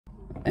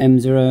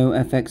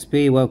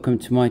M0FXB, welcome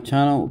to my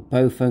channel.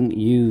 Baofeng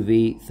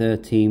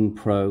UV13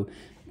 Pro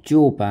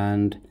dual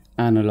band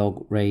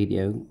analog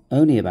radio,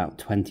 only about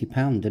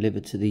 £20,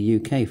 delivered to the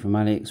UK from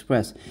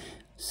AliExpress.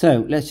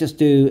 So let's just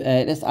do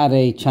let's add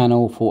a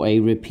channel for a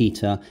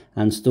repeater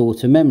and store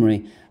to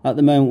memory. At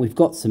the moment we've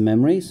got some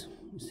memories.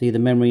 See the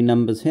memory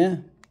numbers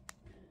here?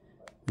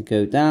 We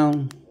go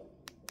down,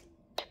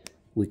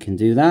 we can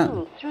do that,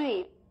 2,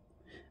 3.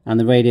 and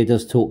the radio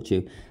does talk to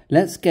you.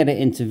 Let's get it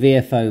into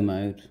VFO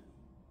mode.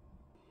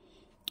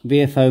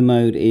 VFO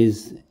mode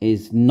is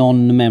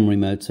non-memory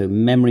mode, so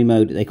memory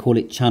mode, they call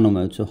it channel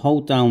mode. So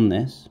hold down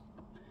this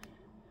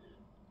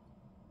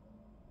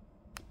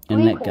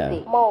and let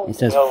go. Mode. It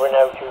says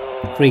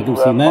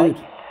frequency mode.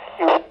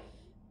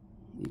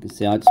 You can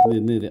see I just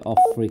move it off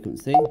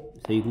frequency,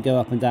 so you can go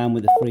up and down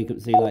with the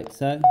frequency like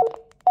so.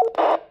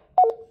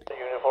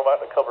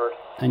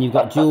 And you've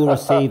got dual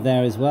receive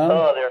there as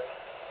well.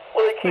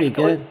 Pretty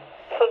good.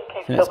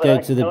 So let's go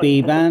to the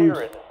B band,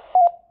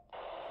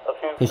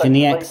 pushing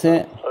the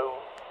exit,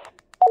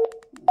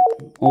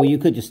 or you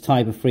could just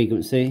type a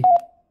frequency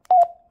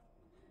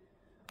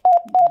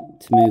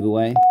to move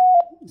away.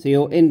 So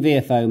you're in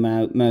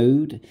VFO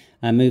mode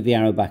and move the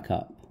arrow back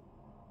up.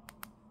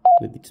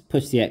 Just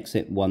push the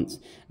exit once.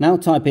 Now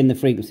type in the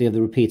frequency of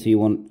the repeater you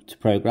want to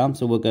program.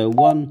 So we'll go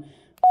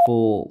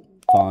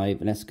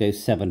 145, let's go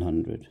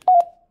 700.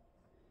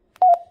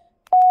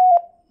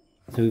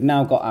 So we've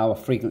now got our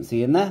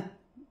frequency in there.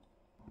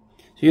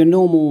 So your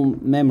normal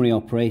memory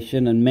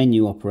operation and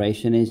menu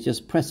operation is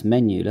just press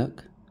menu,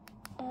 look.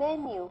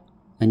 Menu.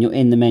 And you're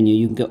in the menu.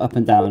 You can go up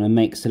and down and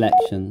make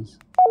selections.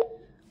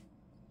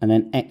 And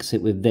then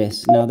exit with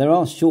this. Now there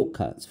are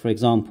shortcuts. For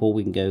example,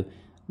 we can go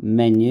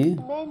menu,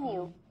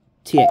 Menu.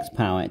 TX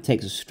power. It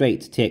takes us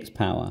straight to TX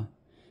power.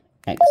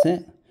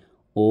 Exit.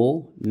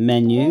 Or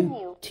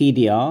menu,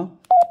 TDR.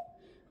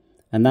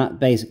 And that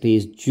basically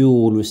is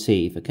dual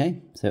receive,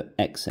 okay? So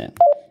exit.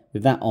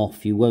 With that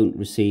off, you won't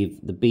receive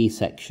the B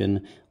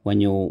section when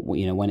you're,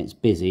 when it's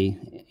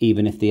busy,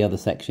 even if the other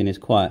section is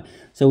quiet.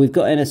 So we've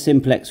got in a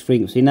simplex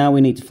frequency. Now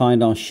we need to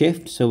find our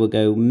shift. So we'll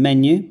go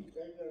menu.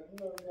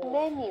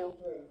 Menu.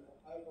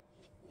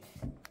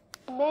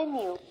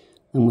 Menu.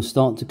 And we'll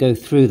start to go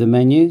through the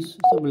menus.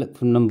 Let's have a look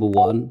from number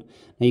 1.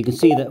 Now you can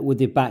see that with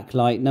the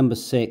backlight, number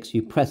 6,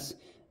 you press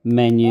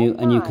menu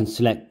and you can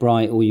select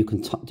bright, or you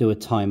can do a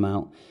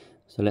timeout.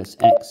 So let's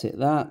exit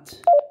that.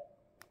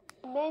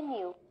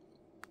 Menu.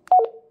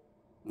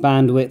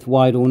 Bandwidth,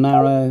 wide or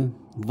narrow,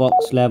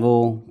 Vox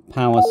level,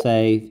 power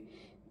save,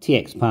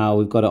 TX power,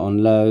 we've got it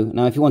on low.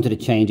 Now if you wanted to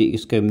change it, you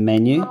just go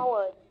menu,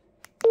 Powered.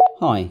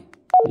 high,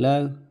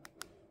 low,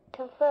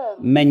 Confirm.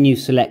 menu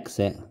selects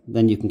it,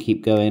 then you can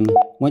keep going.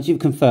 Once you've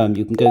confirmed,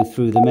 you can go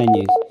through the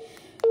menus.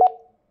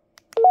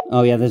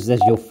 Oh yeah, there's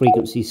your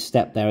frequency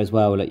step there as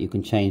well, look, you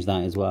can change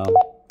that as well.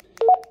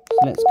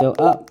 So let's go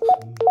up.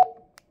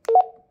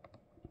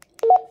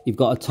 You've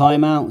got a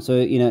timeout, so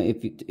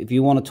if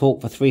you want to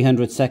talk for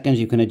 300 seconds,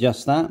 you can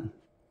adjust that.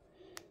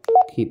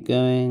 Keep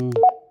going.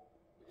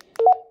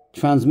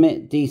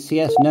 Transmit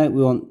DCS. No,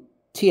 we want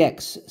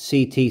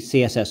TXCT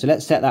CSS. So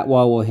let's set that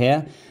while we're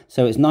here.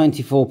 So it's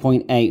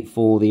 94.8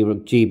 for the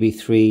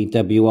GB3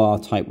 WR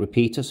type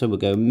repeater. So we'll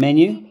go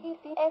menu.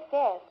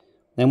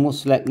 Then we'll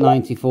select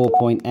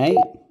 94.8.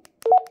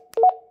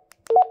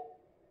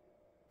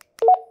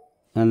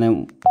 And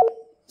then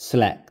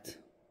select.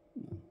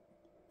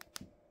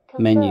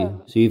 Menu.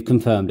 So you've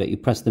confirmed it. You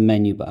press the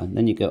menu button.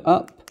 Then you go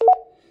up.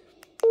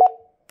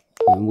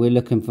 And we're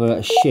looking for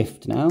a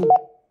shift now.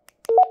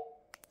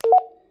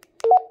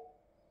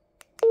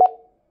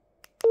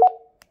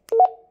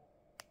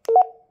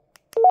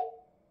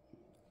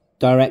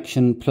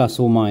 Direction plus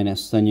or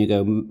minus. Then you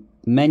go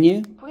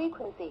menu.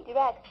 Frequency.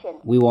 Direction.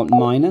 We want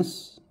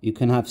minus. You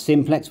can have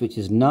simplex, which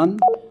is none,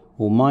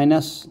 or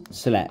minus,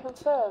 select.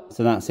 Confirm.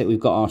 So that's it. We've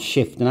got our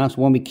shift now. So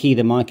when we key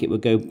the mic, it will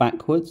go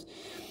backwards.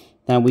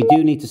 Now we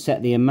do need to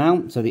set the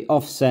amount, so the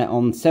offset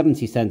on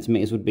 70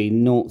 centimeters would be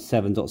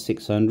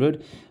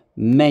 0.7.600.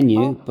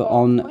 Menu, but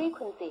on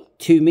Frequency.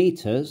 2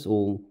 meters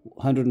or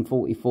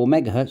 144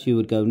 megahertz, you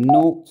would go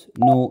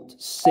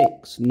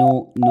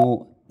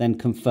 0.0600, then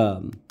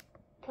confirm.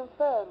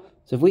 Confirm.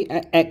 So if we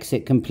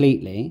exit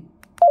completely,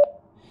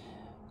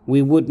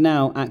 we would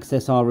now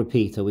access our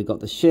repeater. We've got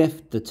the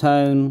shift, the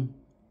tone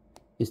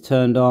is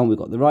turned on, we've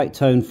got the right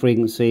tone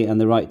frequency and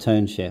the right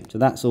tone shift, so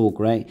that's all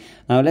great.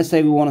 Now let's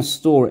say we want to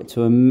store it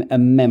to a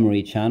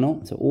memory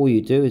channel, so all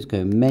you do is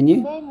go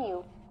menu,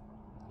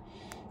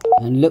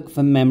 and look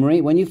for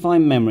memory. When you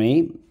find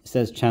memory, it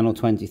says channel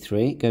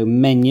 23, go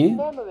menu.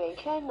 Memory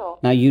channel.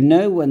 Now you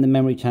know when the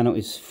memory channel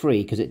is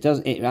free because it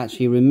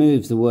actually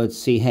removes the word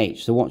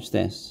CH, so watch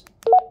this.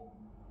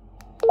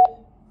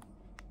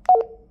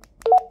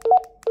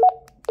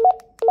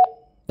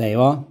 There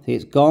you are. See,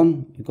 it's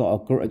gone. You've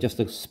got just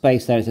a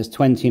space there. It says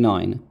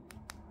 29.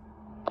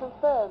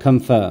 Confirmed.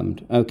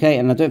 Confirmed. Okay,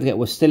 and don't forget,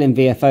 we're still in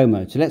VFO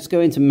mode. So let's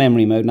go into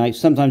memory mode. Now,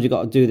 sometimes you've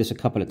got to do this a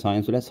couple of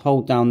times. So let's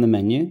hold down the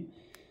menu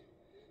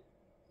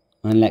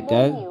and let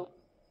go.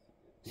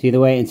 See the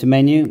way into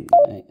menu?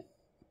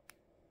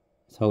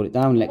 hold it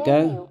down, let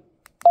go. Menu.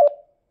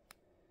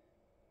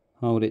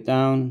 Hold it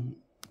down.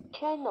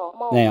 Channel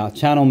mode. There you are,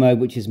 channel mode,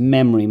 which is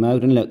memory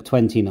mode, and look,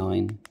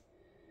 29.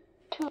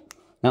 2.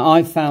 Now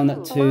I've found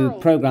that to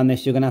program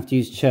this, you're going to have to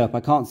use chirp. I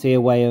can't see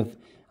a way of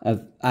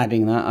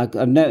adding that.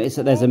 I've noticed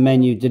that there's a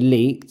menu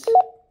delete.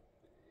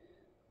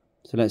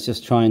 So let's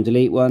just try and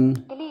delete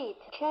one. Delete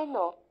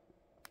channel.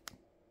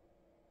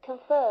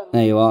 Confirm.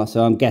 There you are.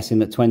 So I'm guessing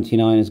that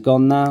 29 is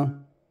gone now.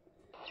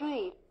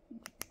 3.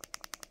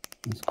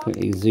 Let's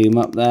quickly zoom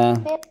up there.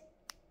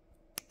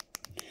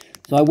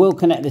 So I will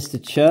connect this to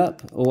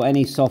Chirp or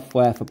any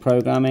software for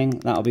programming.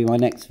 That'll be my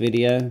next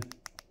video.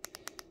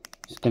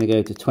 Just going to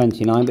go to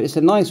 29, but it's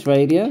a nice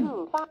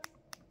radio.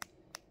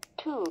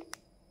 2.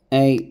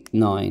 8,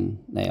 9.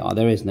 There you are.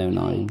 There is no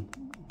 9.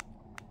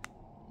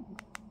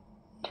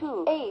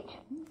 2. 8.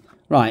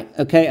 Right.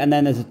 Okay. And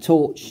then there's a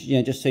torch. You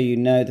know, just so you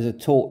know, there's a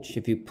torch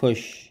if you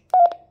push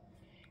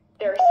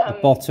the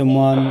bottom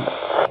one.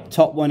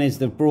 Top one is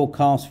the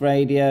broadcast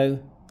radio.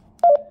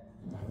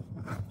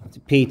 It's a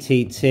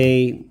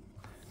PTT.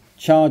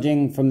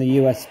 Charging from the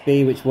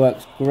USB, which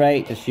works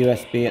great. Just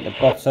USB at the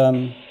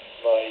bottom.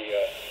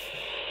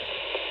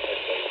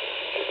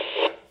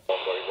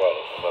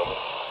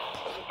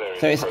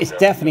 So it's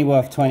definitely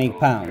worth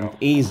 £20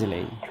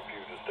 easily.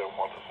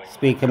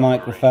 Speaker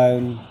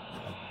microphone,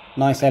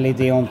 nice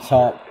LED on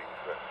top.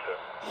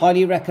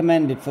 Highly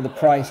recommended for the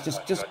price.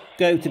 Just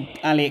go to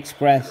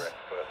AliExpress,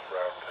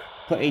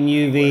 put in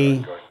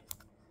UV13,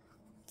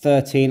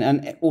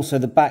 and also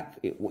the back,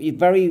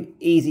 very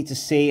easy to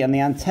see, and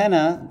the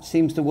antenna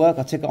seems to work.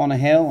 I took it on a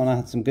hill and I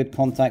had some good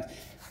contact.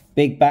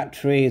 Big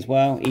battery as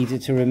well, easy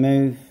to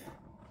remove.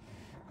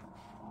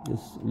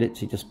 Just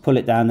literally just pull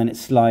it down, then it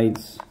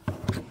slides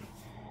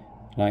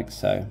like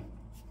so.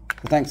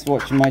 Thanks for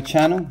watching my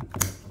channel.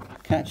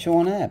 Catch you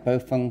on air.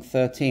 Baofeng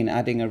 13,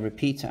 adding a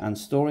repeater and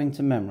storing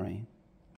to memory.